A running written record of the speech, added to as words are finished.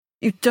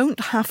You don't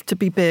have to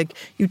be big.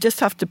 You just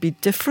have to be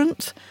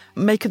different,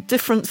 make a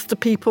difference to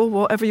people.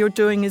 Whatever you're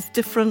doing is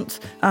different,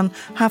 and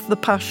have the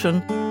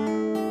passion.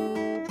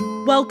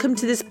 Welcome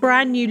to this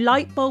brand new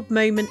Lightbulb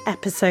Moment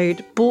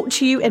episode, brought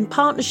to you in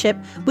partnership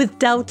with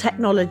Dell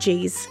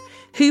Technologies,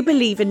 who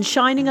believe in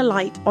shining a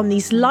light on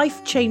these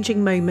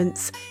life-changing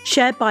moments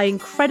shared by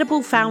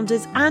incredible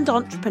founders and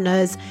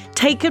entrepreneurs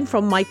taken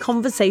from my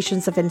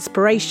conversations of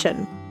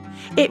inspiration.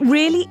 It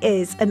really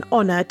is an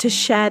honour to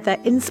share their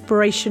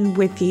inspiration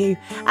with you,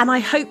 and I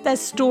hope their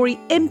story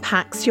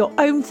impacts your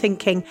own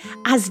thinking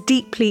as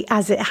deeply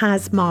as it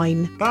has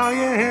mine. Bow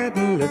your head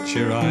and let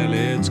your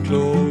eyelids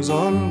close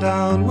on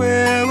down.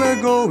 Where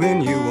we're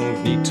going, you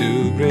won't need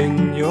to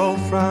bring your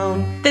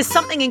frown. There's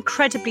something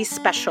incredibly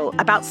special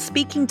about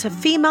speaking to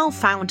female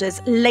founders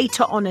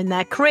later on in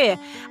their career,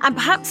 and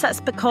perhaps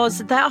that's because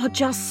there are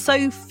just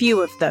so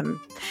few of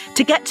them.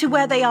 To get to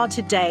where they are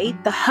today,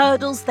 the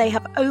hurdles they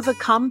have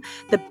overcome,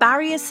 the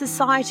barriers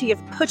society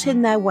have put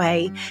in their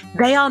way,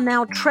 they are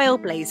now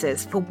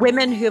trailblazers for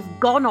women who have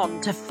gone on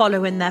to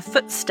follow in their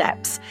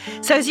footsteps.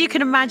 So as you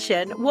can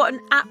imagine, what an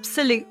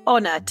absolute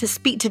honour to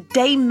speak to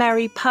Dame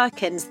Mary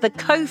Perkins, the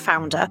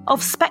co-founder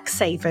of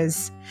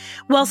Specsavers.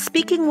 While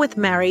speaking with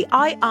Mary,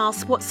 I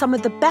asked what some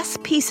of the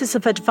best pieces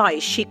of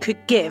advice she could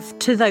give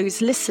to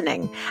those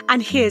listening.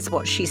 And here's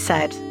what she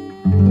said.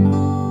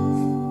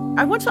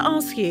 I want to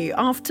ask you,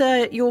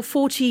 after your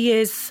 40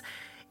 years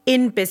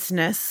in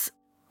business,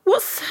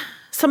 what's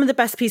some of the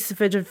best pieces of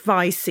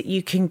advice that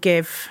you can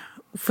give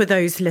for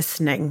those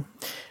listening?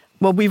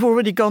 Well, we've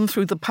already gone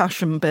through the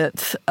passion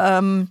bit.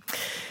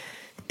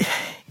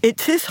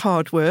 It is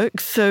hard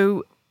work,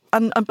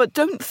 but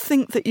don't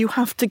think that you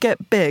have to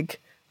get big.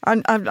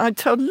 And I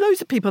tell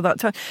loads of people that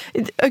time.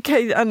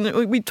 Okay,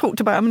 and we talked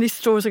about how many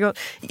stores I got.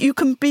 You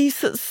can be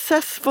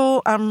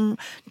successful and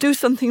do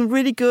something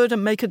really good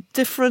and make a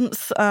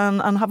difference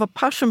and have a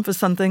passion for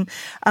something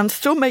and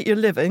still make your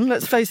living.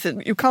 Let's face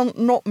it, you can't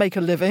not make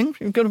a living.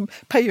 You've got to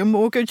pay your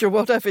mortgage or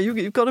whatever.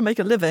 You've got to make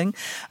a living.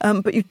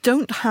 But you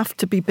don't have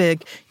to be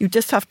big. You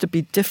just have to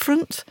be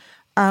different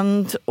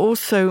and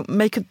also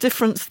make a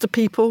difference to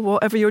people.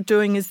 Whatever you're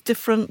doing is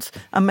different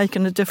and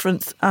making a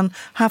difference, and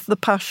have the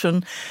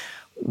passion.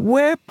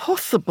 Where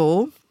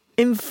possible,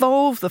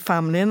 involve the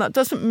family, and that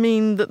doesn't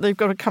mean that they've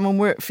got to come and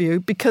work for you,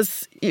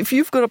 because if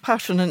you've got a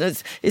passion and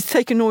it's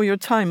taking all your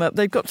time up,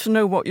 they've got to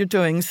know what you're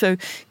doing. So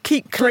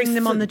bring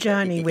them on the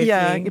journey with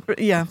you.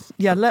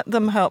 Yeah, let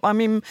them help. I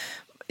mean,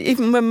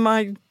 even when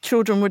my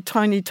children were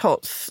tiny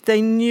tots, they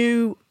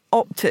knew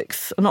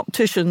optics and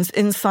opticians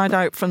inside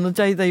out from the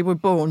day they were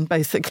born,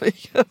 basically,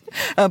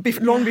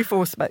 long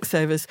before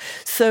Specsavers.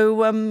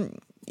 So,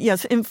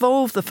 yes,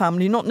 involve the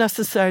family, not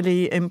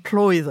necessarily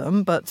employ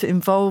them, but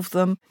involve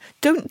them.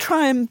 Don't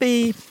try and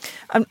be...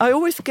 And I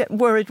always get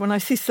worried when I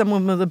see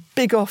someone with a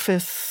big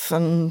office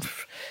and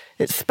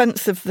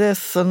expensive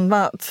this and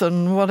that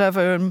and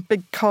whatever and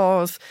big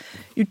cars.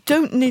 You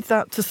don't need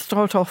that to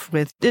start off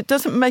with. It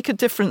doesn't make a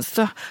difference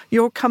to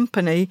your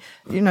company,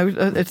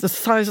 if the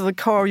size of the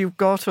car you've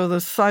got or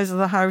the size of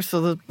the house or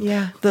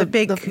the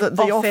big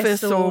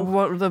office or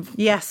what the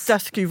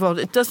desk you've got.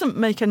 It doesn't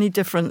make any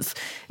difference.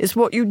 It's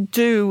what you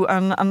do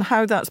and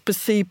how that's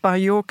perceived by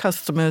your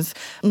customers,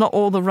 not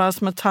all the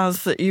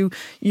razzmatazz that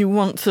you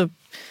want to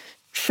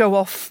show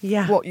off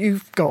what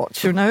you've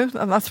got, and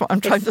that's what I'm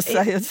trying to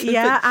say.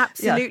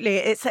 Absolutely.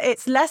 Yeah.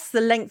 It's less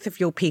the length of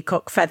your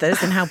peacock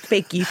feathers and how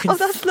big you can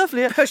that's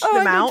lovely. push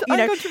them out.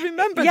 I'm going to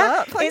remember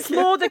that. It's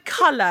more the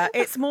colour.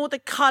 It's more the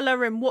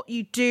colour and what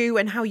you do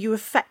and how you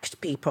affect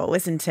people,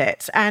 isn't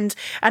it? And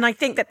I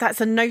think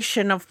that's a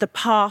notion of the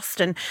past,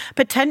 and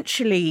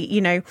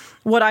potentially,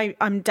 what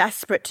I'm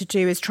desperate to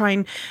do is try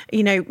and,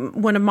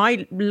 one of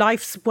my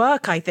life's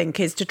work, I think,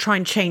 is to try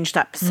and change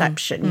that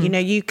perception.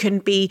 You can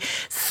be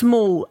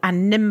small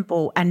and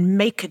nimble and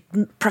make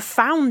a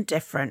profound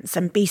difference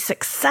and be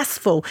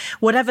successful,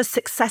 whatever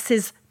success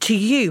is to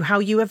you, how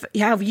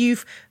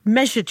you've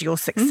measured your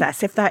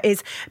success. If that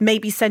is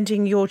maybe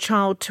sending your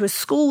child to a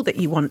school that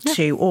you want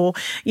to, or,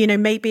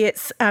 maybe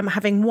it's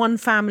having one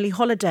family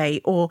holiday,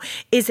 or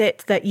is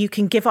it that you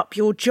can give up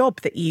your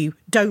job that you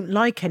don't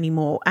like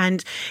anymore?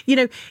 And,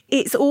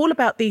 it's all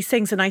about these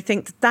things. And I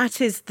think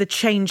that is the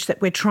change that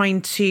we're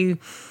trying to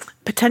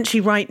potentially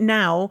right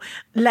now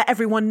let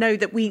everyone know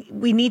that we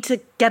need to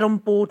get on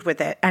board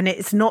with it, and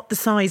it's not the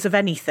size of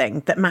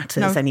anything that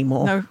matters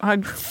anymore.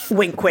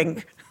 Wink,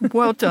 wink.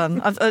 Well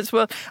done. As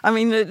well, I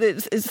mean,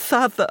 it's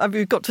sad that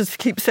we've got to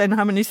keep saying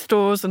how many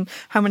stores and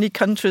how many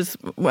countries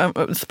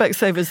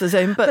Specsavers is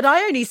in. But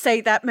I only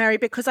say that, Mary,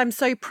 because I'm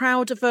so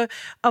proud of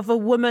a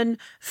woman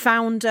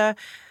founder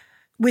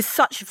with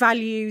such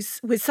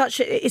values,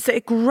 it's a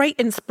great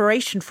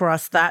inspiration for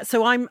us.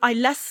 So I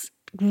less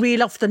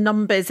reel off the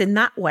numbers in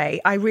that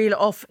way. I reel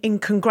off in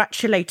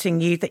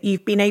congratulating you that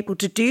you've been able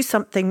to do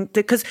something,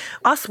 because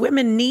us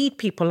women need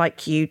people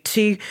like you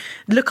to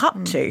look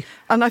up to.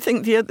 And I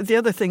think the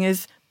other thing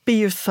is, be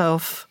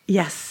yourself.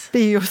 Yes.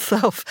 Be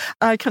yourself.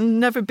 I can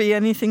never be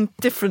anything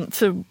different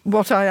to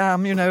what I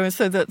am,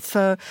 so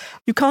that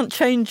you can't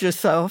change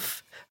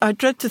yourself. I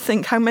dread to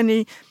think how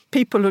many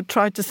people who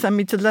tried to send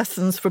me to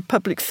lessons for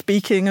public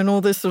speaking and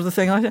all this sort of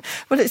thing.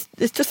 Well,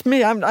 it's just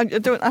me.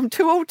 I'm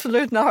too old to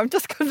learn now. I'm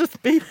just going to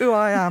be who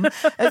I am.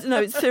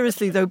 No,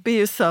 seriously though, be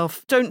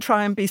yourself. Don't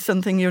try and be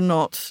something you're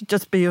not.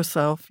 Just be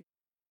yourself.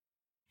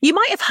 You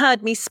might have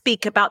heard me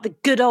speak about the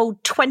good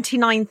old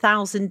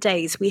 29,000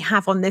 days we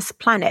have on this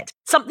planet,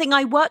 something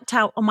I worked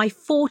out on my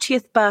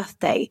 40th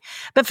birthday.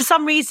 But for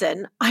some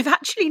reason, I've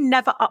actually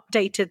never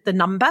updated the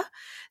number.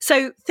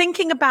 So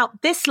thinking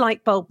about this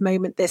light bulb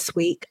moment this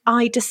week,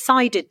 I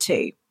decided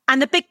to.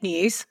 And the big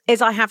news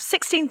is I have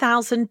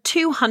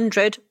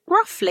 16,200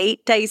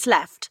 roughly days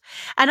left.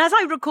 And as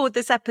I record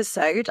this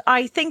episode,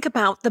 I think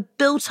about the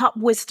built-up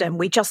wisdom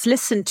we just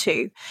listened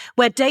to,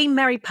 where Dame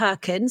Mary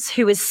Perkins,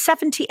 who is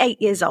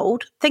 78 years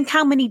old, think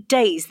how many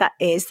days that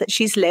is that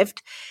she's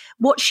lived,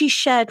 what she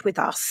shared with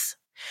us,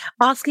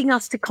 asking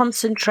us to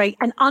concentrate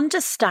and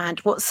understand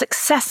what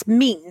success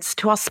means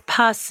to us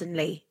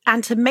personally,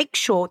 and to make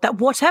sure that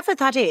whatever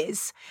that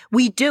is,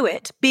 we do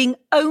it being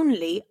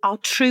only our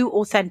true,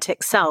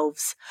 authentic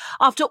selves.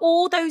 After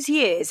all those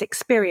years'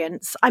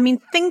 experience,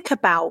 think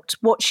about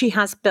what she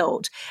has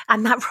built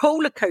and that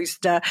roller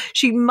coaster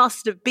she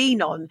must have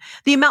been on,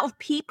 the amount of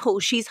people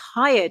she's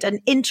hired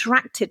and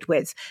interacted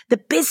with, the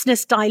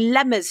business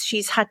dilemmas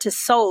she's had to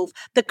solve,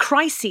 the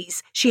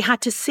crises she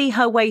had to see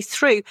her way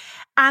through,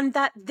 and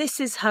that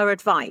this is her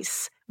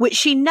advice, which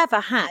she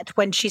never had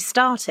when she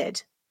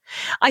started.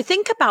 I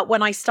think about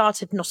when I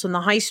started Not on the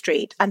High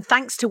Street, and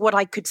thanks to what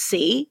I could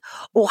see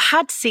or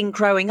had seen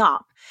growing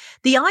up,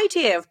 the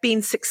idea of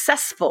being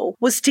successful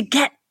was to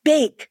get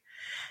big.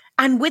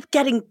 And with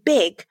getting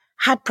big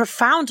had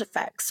profound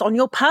effects on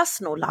your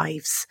personal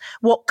lives,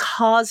 what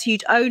cars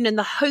you'd own and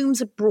the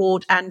homes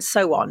abroad and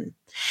so on.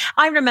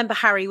 I remember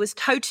Harry was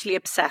totally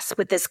obsessed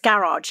with this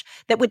garage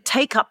that would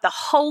take up the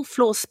whole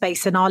floor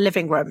space in our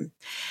living room.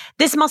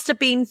 This must have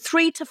been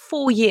 3 to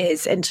 4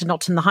 years into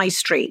Not on the High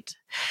Street.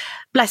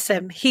 Bless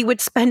him, he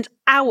would spend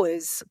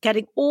hours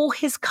getting all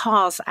his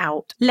cars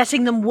out,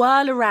 letting them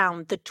whirl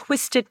around the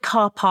twisted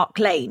car park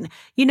lane.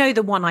 You know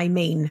the one I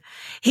mean.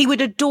 He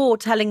would adore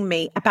telling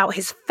me about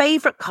his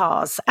favourite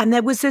cars, and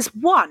there was this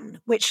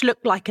one which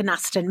looked like an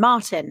Aston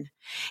Martin.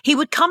 He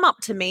would come up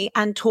to me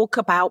and talk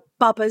about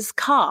Bubba's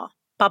car.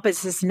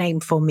 Bubba's his name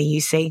for me, you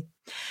see.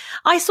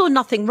 I saw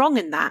nothing wrong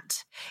in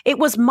that. It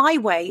was my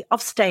way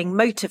of staying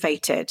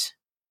motivated.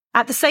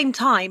 At the same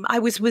time, I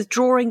was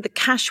withdrawing the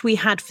cash we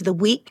had for the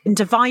week and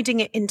dividing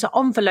it into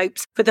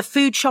envelopes for the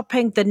food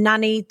shopping, the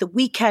nanny, the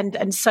weekend,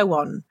 and so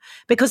on,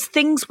 because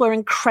things were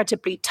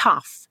incredibly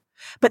tough.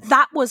 But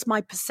that was my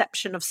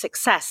perception of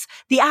success.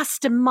 The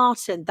Aston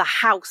Martin, the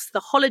house, the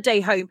holiday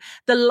home,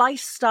 the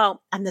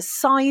lifestyle, and the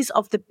size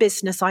of the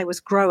business I was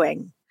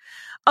growing.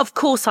 Of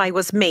course, I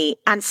was me,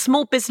 and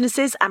small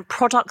businesses and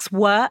products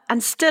were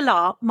and still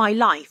are my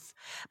life.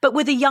 But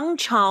with a young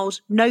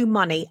child, no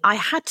money, I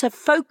had to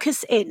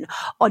focus in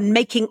on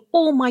making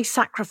all my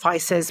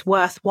sacrifices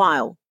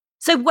worthwhile.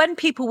 So when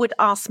people would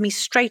ask me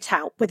straight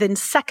out, within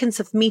seconds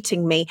of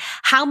meeting me,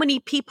 how many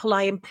people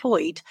I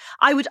employed,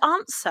 I would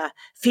answer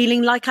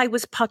feeling like I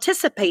was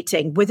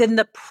participating within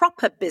the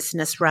proper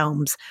business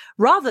realms,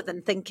 rather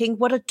than thinking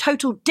what a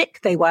total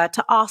dick they were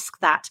to ask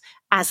that,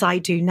 as I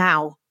do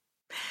now.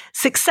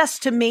 Success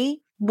to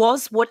me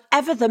was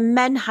whatever the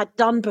men had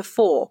done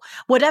before,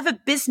 whatever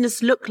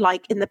business looked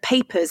like in the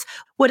papers,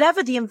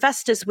 whatever the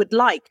investors would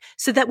like,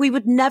 so that we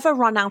would never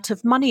run out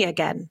of money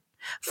again.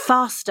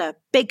 Faster,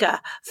 bigger,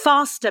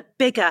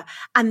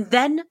 and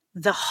then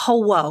the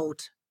whole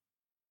world.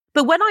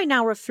 But when I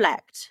now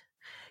reflect,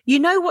 you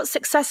know what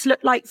success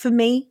looked like for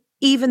me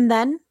even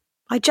then?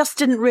 I just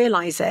didn't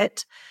realize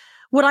it.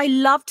 What I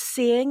loved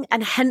seeing,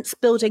 and hence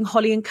building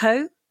Holly &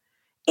 Co.,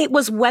 it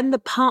was when the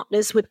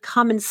partners would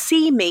come and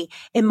see me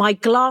in my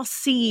glass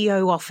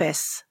CEO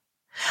office.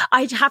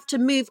 I'd have to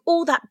move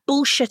all that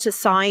bullshit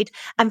aside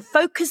and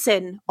focus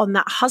in on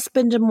that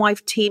husband and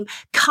wife team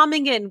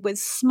coming in with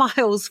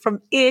smiles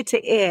from ear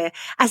to ear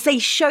as they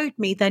showed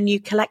me their new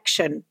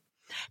collection,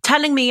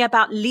 telling me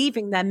about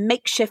leaving their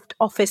makeshift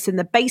office in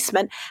the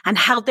basement and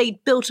how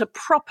they'd built a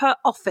proper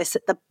office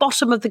at the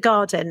bottom of the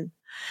garden.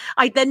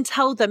 I'd then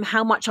tell them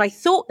how much I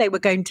thought they were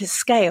going to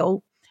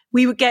scale.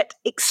 We would get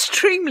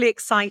extremely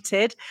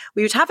excited.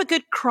 We would have a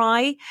good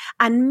cry,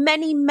 and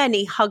many,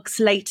 many hugs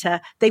later,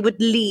 they would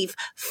leave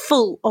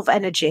full of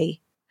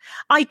energy.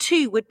 I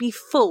too would be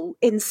full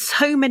in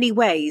so many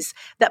ways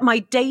that my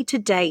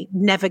day-to-day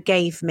never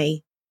gave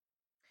me.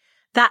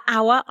 That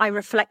hour I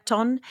reflect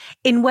on,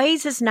 in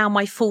ways, is now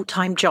my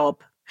full-time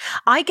job.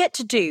 I get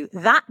to do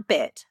that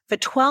bit for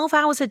 12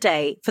 hours a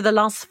day for the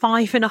last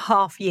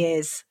 5.5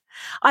 years.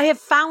 I have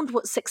found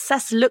what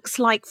success looks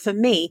like for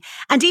me.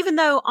 And even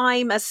though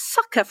I'm a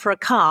sucker for a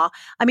car,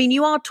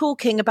 you are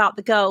talking about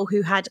the girl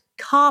who had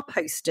car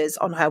posters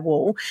on her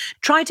wall,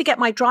 tried to get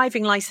my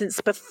driving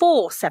license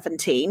before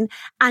 17,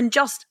 and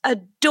just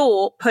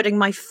adore putting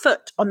my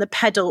foot on the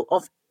pedal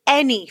of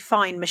any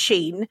fine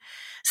machine.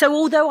 So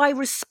although I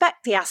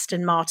respect the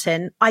Aston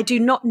Martin, I do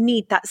not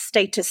need that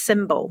status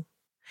symbol.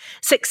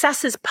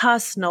 Success is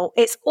personal.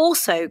 It's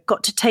also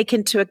got to take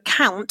into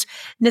account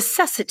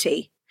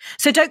necessity.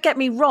 So don't get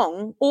me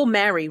wrong, or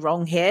Mary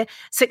wrong here.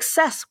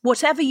 Success,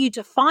 whatever you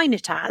define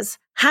it as,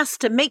 has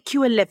to make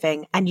you a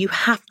living and you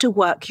have to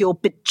work your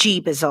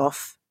bejeebers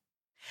off.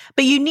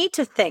 But you need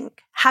to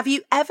think, have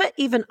you ever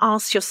even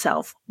asked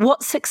yourself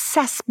what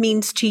success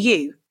means to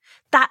you?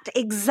 That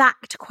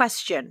exact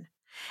question.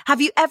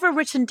 Have you ever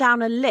written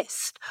down a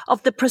list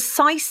of the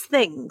precise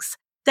things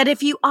that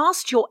if you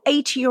asked your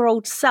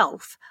 80-year-old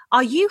self,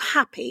 are you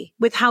happy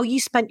with how you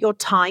spent your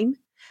time?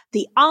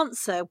 The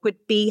answer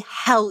would be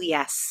hell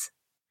yes.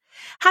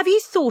 Have you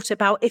thought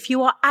about if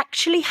you are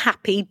actually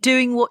happy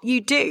doing what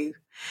you do?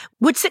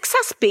 Would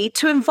success be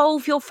to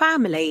involve your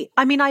family?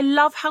 I mean, I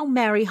love how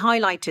Mary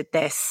highlighted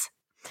this.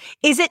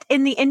 Is it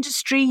in the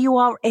industry you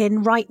are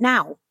in right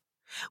now?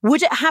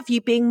 Would it have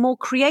you being more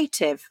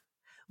creative?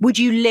 Would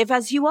you live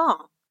as you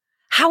are?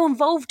 How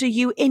involved are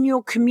you in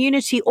your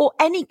community or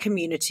any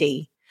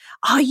community?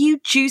 Are you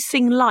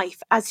juicing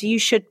life as you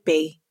should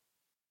be?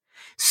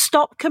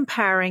 Stop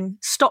comparing,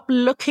 stop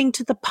looking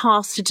to the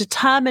past to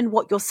determine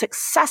what your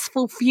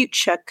successful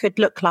future could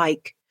look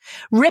like.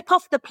 Rip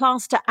off the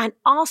plaster and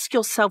ask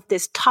yourself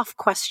this tough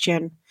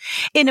question.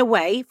 In a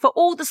way, for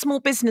all the small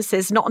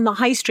businesses not on the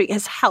high street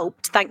has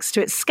helped thanks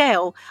to its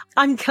scale.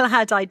 I'm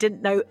glad I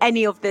didn't know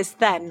any of this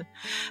then.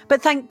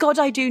 But thank God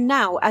I do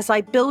now as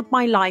I build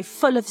my life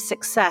full of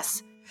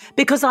success.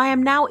 Because I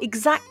am now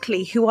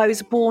exactly who I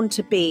was born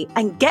to be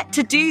and get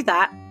to do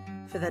that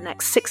for the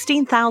next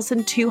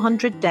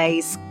 16,200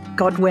 days,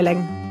 God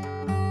willing.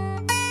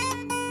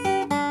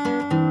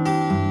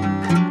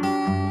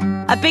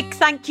 A big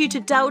thank you to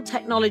Dell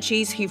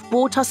Technologies who've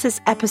brought us this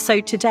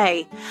episode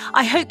today.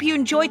 I hope you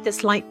enjoyed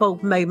this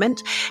lightbulb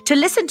moment. To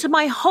listen to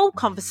my whole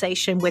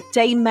conversation with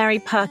Dame Mary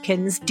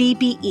Perkins,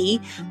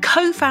 DBE,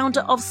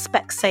 co-founder of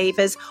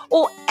Specsavers,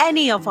 or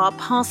any of our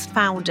past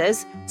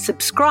founders,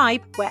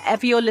 subscribe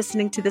wherever you're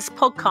listening to this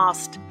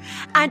podcast.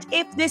 And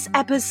if this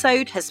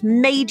episode has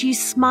made you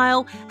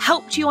smile,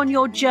 helped you on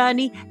your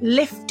journey,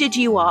 lifted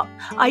you up,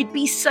 I'd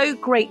be so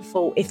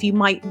grateful if you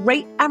might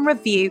rate and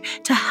review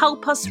to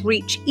help us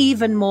reach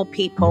even more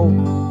people.